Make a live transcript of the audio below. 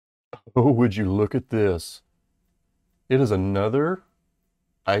Oh, would you look at this? It is another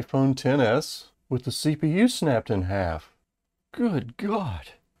iPhone XS with the CPU snapped in half. Good God.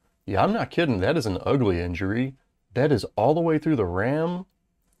 Yeah, I'm not kidding. That is an ugly injury. That is all the way through the RAM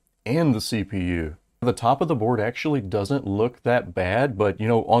and the CPU. The top of the board actually doesn't look that bad, but you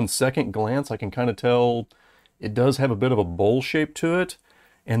know, on second glance, I can kind of tell it does have a bit of a bowl shape to it.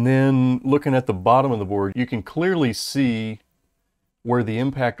 And then looking at the bottom of the board, you can clearly see where the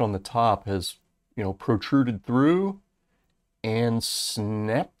impact on the top has, you know, protruded through and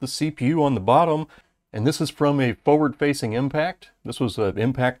snapped the CPU on the bottom. And this is from a forward-facing impact. This was an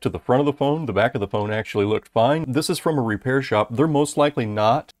impact to the front of the phone. The back of the phone actually looked fine. This is from a repair shop. They're most likely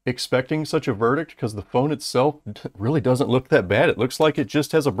not expecting such a verdict because the phone itself really doesn't look that bad. It looks like it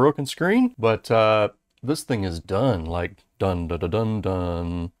just has a broken screen, but this thing is done, like done, dun, dun, dun,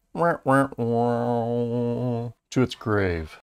 dun, to its grave.